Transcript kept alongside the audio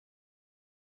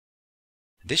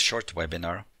This short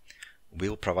webinar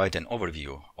will provide an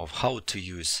overview of how to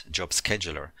use Job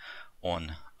Scheduler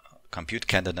on Compute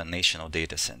Canada national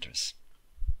data centers.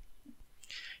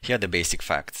 Here are the basic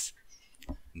facts.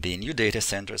 The new data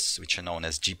centers, which are known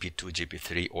as GP2,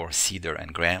 GP3, or Cedar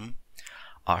and Graham,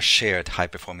 are shared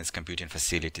high-performance computing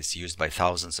facilities used by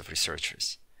thousands of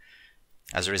researchers.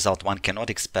 As a result, one cannot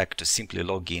expect to simply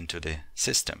log into the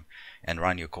system and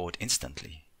run your code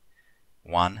instantly.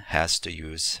 One has to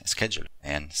use a scheduler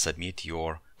and submit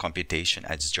your computation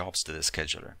as jobs to the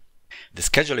scheduler. The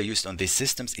scheduler used on these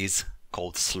systems is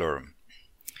called Slurm.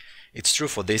 It's true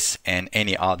for this and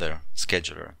any other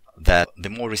scheduler that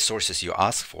the more resources you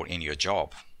ask for in your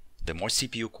job, the more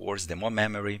CPU cores, the more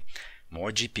memory, more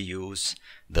GPUs,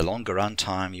 the longer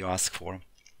runtime you ask for,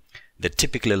 the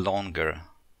typically longer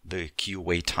the queue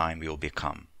wait time will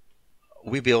become.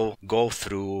 We will go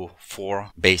through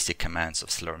 4 basic commands of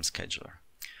Slurm scheduler.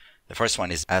 The first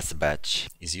one is sbatch,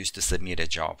 is used to submit a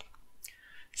job.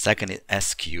 Second is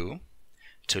squeue,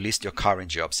 to list your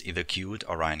current jobs either queued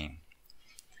or running.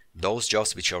 Those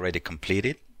jobs which are already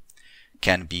completed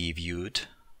can be viewed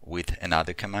with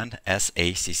another command,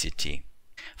 sacct.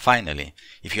 Finally,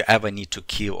 if you ever need to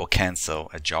kill or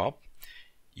cancel a job,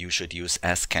 you should use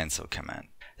scancel command.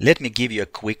 Let me give you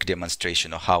a quick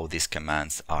demonstration of how these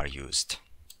commands are used.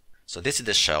 So this is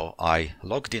the shell. I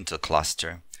logged into a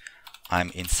cluster. I'm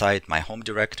inside my home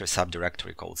directory,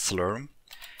 subdirectory called Slurm.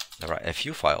 There are a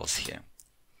few files here.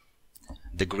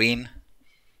 The green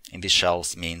in these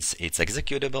shells means it's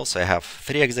executable. So I have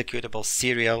 3 executables: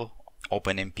 serial,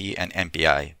 OpenMP, and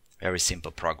MPI. Very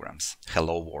simple programs,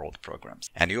 hello world programs.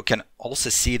 And you can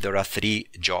also see there are 3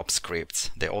 job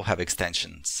scripts. They all have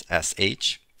extensions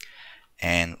sh.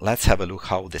 And let's have a look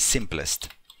how the simplest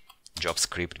job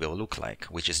script will look like,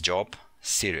 which is job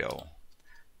serial.sh.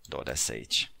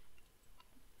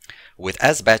 With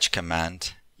sbatch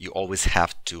command, you always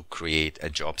have to create a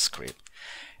job script.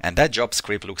 And that job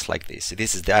script looks like this.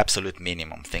 This is the absolute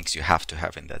minimum things you have to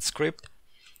have in that script.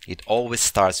 It always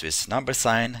starts with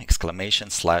 $, exclamation,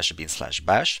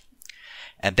 /bin/bash.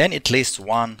 And then it lists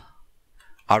 1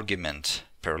 argument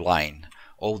per line.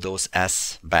 All those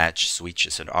sbatch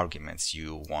switches and arguments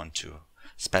you want to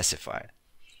specify.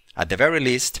 At the very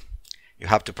least, you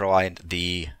have to provide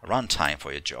the runtime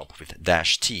for your job with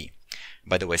 -t.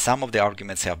 By the way, some of the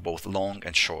arguments have both long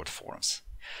and short forms.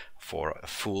 For a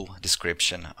full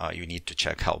description, you need to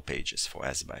check help pages for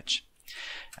sbatch.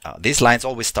 These lines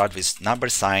always start with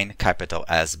 $, capital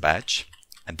sbatch,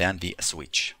 and then the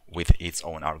switch with its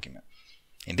own argument.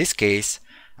 In this case,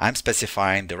 I'm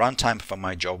specifying the runtime for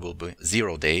my job will be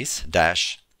 0 days,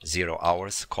 -0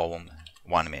 hours, column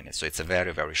 1 minute. So it's a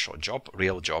very, very short job.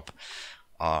 Real job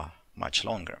much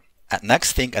longer.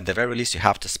 Next thing, at the very least, you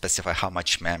have to specify how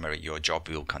much memory your job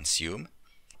will consume.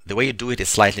 The way you do it is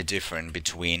slightly different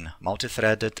between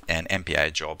multi-threaded and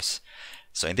MPI jobs.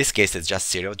 So in this case, it's just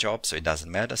serial job, so it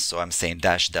doesn't matter. So I'm saying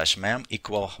 --mem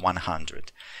equal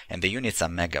 100, and the units are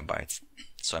megabytes.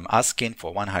 So I'm asking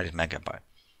for 100 megabytes.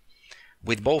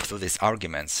 With both of these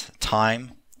arguments, time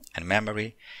and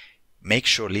memory, make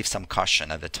sure leave some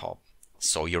caution at the top,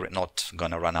 so you're not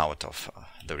gonna run out of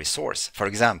the resource. For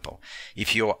example,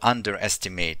 if you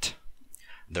underestimate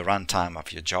the runtime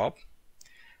of your job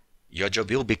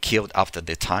will be killed after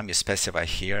the time you specify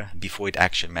here before it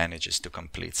actually manages to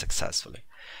complete successfully.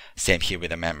 Same here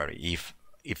with the memory. If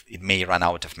it may run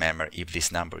out of memory if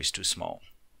this number is too small.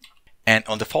 And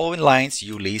on the following lines,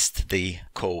 you list the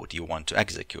code you want to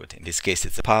execute. In this case,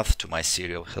 it's a path to my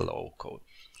serial hello code.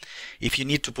 If you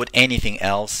need to put anything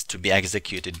else to be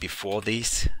executed before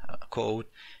this code,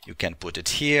 you can put it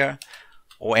here,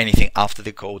 or anything after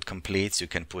the code completes, you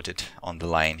can put it on the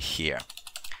line here.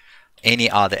 Any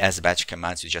other sbatch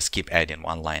commands, you just keep adding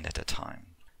 1 line at a time.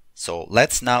 So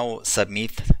let's now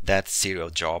submit that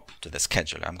serial job to the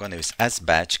scheduler. I'm going to use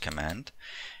sbatch command,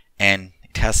 and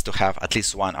it has to have at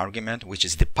least 1 argument, which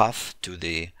is the path to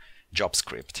the job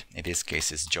script. In this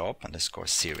case, it's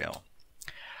job_serial.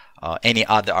 Any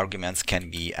other arguments can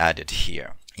be added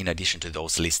here, in addition to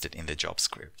those listed in the job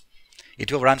script.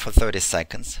 It will run for 30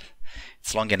 seconds.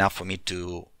 It's long enough for me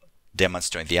to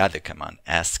demonstrate the other command,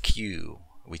 squeue,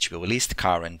 which will list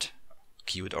current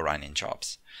queued or running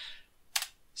jobs.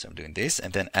 So I'm doing this,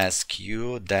 and then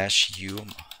squeue-u,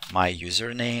 my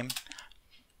username.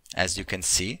 As you can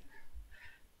see,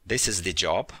 this is the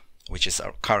job, which is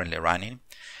currently running.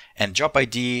 And job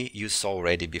ID you saw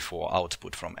already before,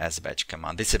 output from sbatch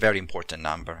command. This is a very important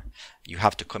number. You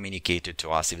have to communicate it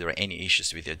to us. If there are any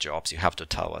issues with your jobs, you have to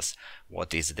tell us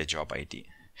what is the job ID.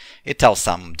 It tells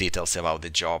some details about the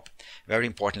job. Very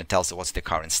important, it tells you what's the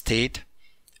current state,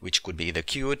 which could be either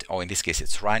queued, or in this case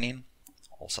it's running,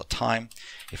 also time.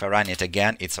 If I run it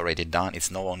again, it's already done.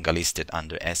 It's no longer listed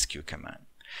under SQ command.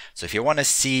 So if you want to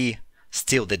see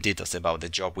still the details about the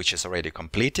job which is already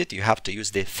completed, you have to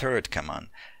use the third command,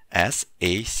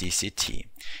 SACCT.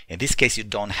 In this case, you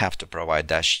don't have to provide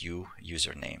 -u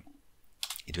username.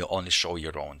 It will only show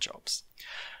your own jobs.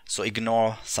 So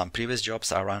ignore some previous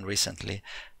jobs I ran recently,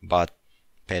 but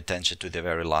pay attention to the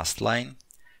very last line.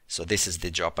 So this is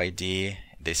the job ID,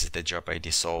 this is the job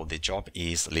ID, so the job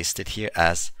is listed here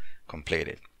as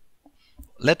completed.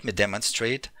 Let me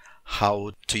demonstrate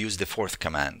how to use the fourth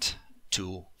command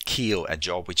to kill a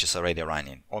job which is already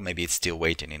running, or maybe it's still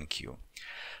waiting in queue.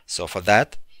 So for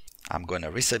that, I'm going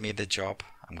to resubmit the job.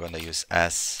 I'm going to use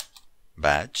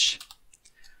sbatch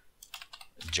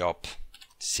job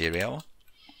serial.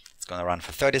 It's going to run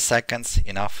for 30 seconds,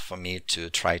 enough for me to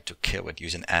try to kill it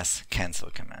using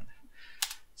scancel command.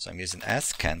 So I'm using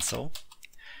scancel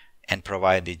and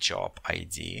provide the job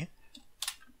ID.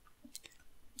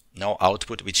 No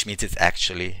output, which means it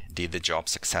actually did the job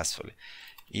successfully.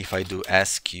 If I do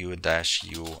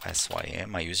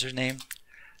sq-u-sym, my username,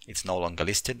 it's no longer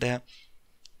listed there.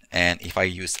 And if I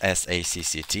use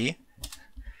SACCT,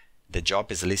 the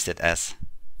job is listed as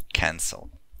cancel.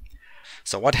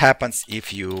 So what happens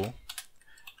if you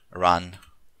run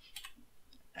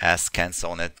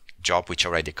scancel on a job which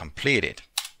already completed?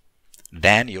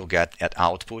 Then you'll get an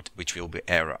output which will be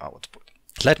error output.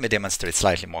 Let me demonstrate a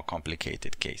slightly more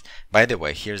complicated case. By the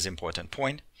way, here's the important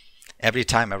point. Every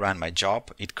time I run my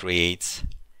job, it creates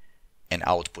an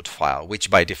output file, which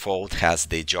by default has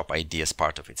the job ID as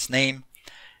part of its name.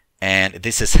 And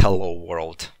this is hello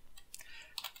world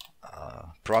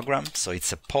program, so it's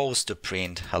supposed to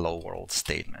print hello world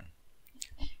statement.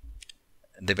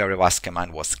 The very last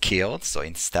command was killed, so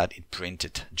instead it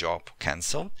printed job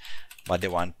cancelled. But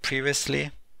the one previously,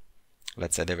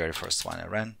 let's say the very first one I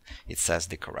ran, it says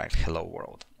the correct hello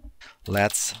world.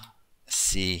 Let's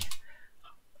see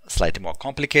slightly more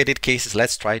complicated cases.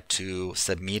 Let's try to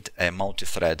submit a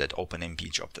multi-threaded OpenMP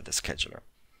job to the scheduler.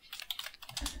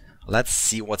 Let's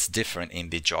see what's different in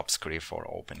the job script for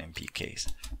OpenMP case.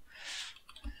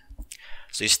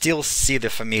 So you still see the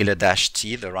familiar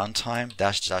 -t, the runtime,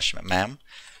 --mem,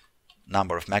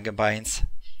 number of megabytes.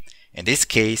 In this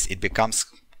case, it becomes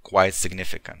quite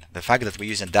significant. The fact that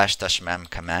we're using --mem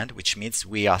command, which means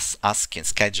we are asking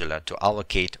scheduler to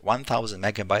allocate 1000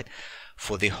 megabyte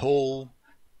for the whole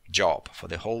job, for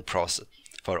the whole process,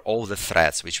 for all the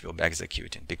threads which we'll be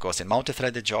executing. Because in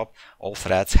multi-threaded job, all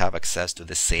threads have access to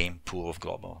the same pool of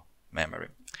global memory.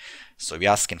 So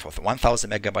we're asking for 1000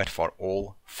 megabyte for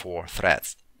all 4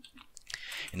 threads.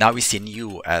 And now we see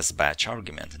new sbatch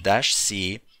argument,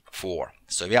 -c4.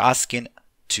 So we're asking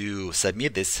to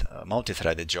submit this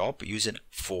multi-threaded job using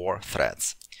 4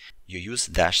 threads. You use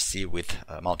 -c with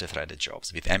multi-threaded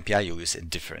jobs. With MPI, you use a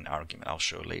different argument. I'll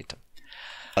show later.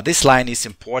 This line is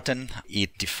important.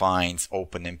 It defines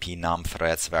OpenMP num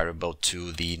threads variable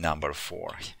to the number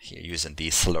 4, here using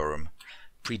the slurm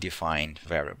predefined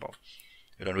variable.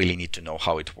 You don't really need to know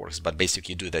how it works, but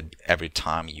basically you do that every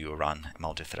time you run a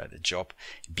multi-threaded job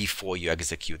before you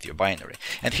execute your binary.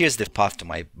 And here's the path to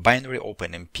my binary,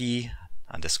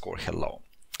 OpenMP_hello.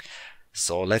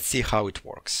 So let's see how it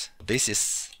works. This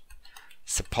is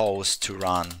supposed to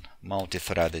run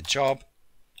multi-threaded job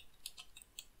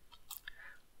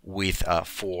with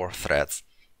 4 threads.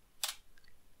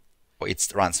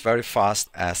 It runs very fast.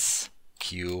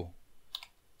 SQ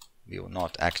will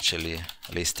not actually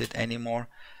list it anymore.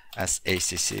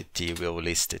 SACCT will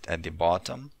list it at the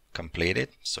bottom, completed,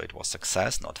 so it was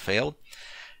success, not failed.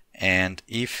 And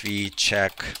if we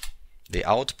check the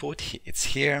output, it's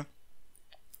here,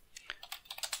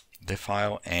 the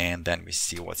file, and then we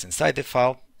see what's inside the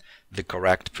file, the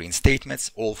correct print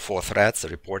statements. All 4 threads are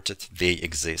reported, they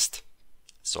exist.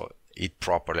 So it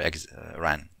properly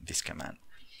ran this command.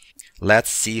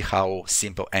 Let's see how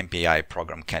simple MPI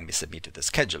program can be submitted to the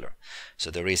scheduler.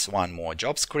 So there is one more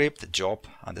job script,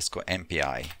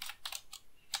 job_MPI.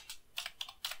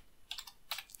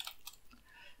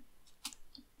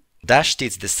 -t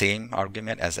is the same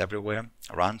argument as everywhere,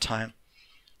 runtime,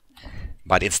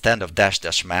 but instead of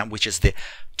 --mem, which is the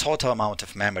total amount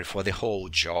of memory for the whole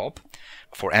job,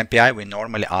 for MPI we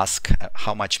normally ask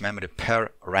how much memory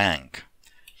per rank,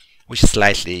 which is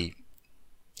slightly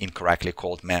incorrectly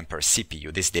called mem per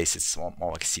CPU. These days it's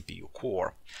more like CPU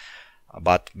core,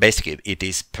 but basically it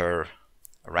is per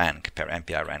rank, per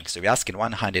MPI rank. So we're asking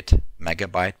 100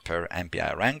 megabyte per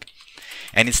MPI rank,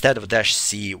 and instead of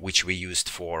 -c, which we used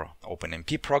for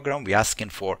OpenMP program, we're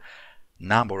asking for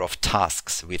number of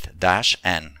tasks with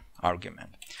 -n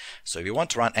argument. So we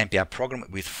want to run MPI program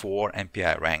with 4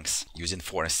 MPI ranks using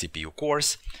 4 CPU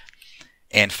cores,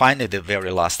 And finally, the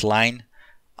very last line,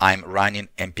 I'm running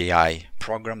MPI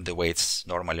program the way it's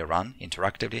normally run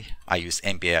interactively. I use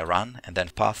MPI run and then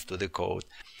path to the code.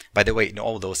 By the way, in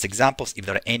all those examples, if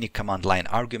there are any command line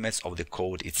arguments of the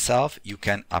code itself, you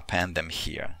can append them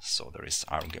here. So there is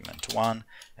argument 1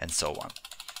 and so on.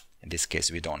 In this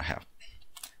case, we don't have.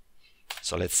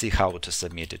 So let's see how to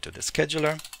submit it to the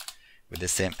scheduler with the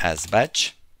same as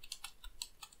batch.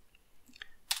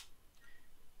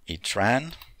 It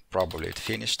ran, probably it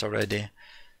finished already.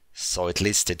 So it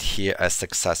listed here as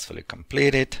successfully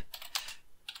completed.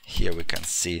 Here we can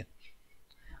see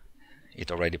it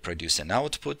already produced an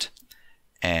output,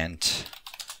 and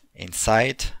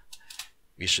inside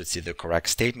we should see the correct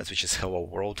statement, which is hello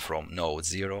world from node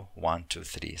 0, 1, 2,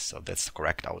 3. So that's the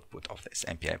correct output of this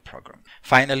MPI program.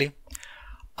 Finally,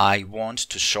 I want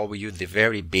to show you the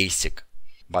very basic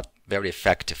but very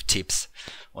effective tips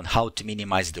on how to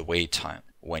minimize the wait time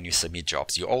when you submit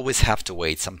jobs. You always have to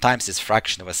wait. Sometimes it's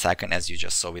fraction of a second, as you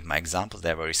just saw with my examples.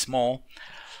 They're very small.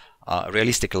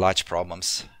 Realistic large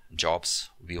problems, jobs,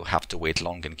 will have to wait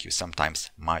long in queue, sometimes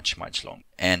much long.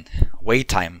 And wait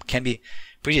time can be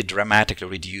pretty dramatically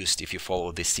reduced if you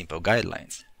follow these simple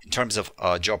guidelines. In terms of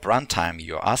job runtime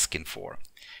you're asking for,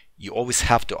 you always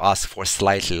have to ask for a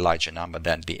slightly larger number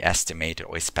than the estimated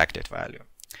or expected value.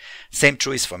 Same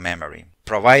true is for memory.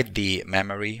 Provide the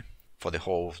memory for the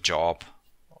whole job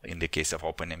in the case of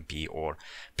OpenMP, or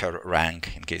per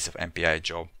rank in case of MPI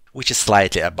job, which is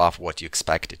slightly above what you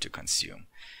expect it to consume.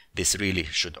 This really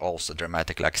should also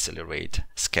dramatically accelerate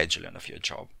scheduling of your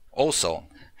job. Also,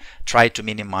 try to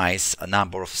minimize a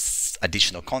number of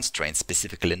additional constraints,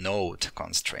 specifically node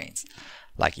constraints.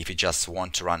 Like if you just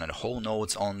want to run on whole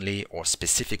nodes only or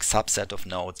specific subset of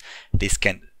nodes, this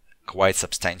can quite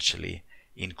substantially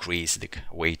increase the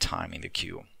wait time in the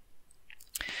queue.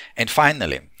 And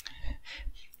finally,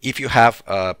 if you have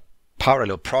a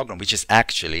parallel program which is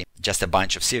actually just a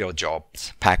bunch of serial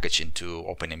jobs packaged into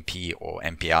OpenMP or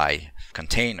MPI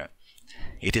container,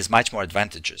 it is much more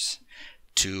advantageous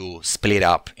to split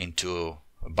up into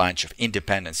a bunch of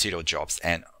independent serial jobs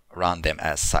and run them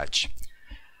as such.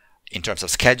 In terms of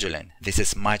scheduling, this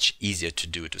is much easier to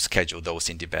do, to schedule those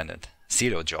independent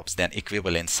serial jobs than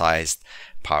equivalent sized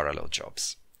parallel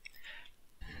jobs.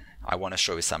 I want to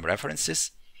show you some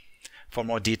references. For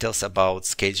more details about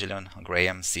scheduling,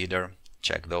 Graham, Cedar,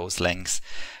 check those links.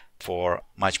 For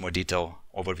much more detailed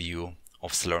overview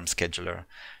of Slurm scheduler,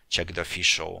 check the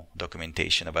official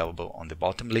documentation available on the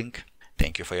bottom link.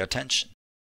 Thank you for your attention.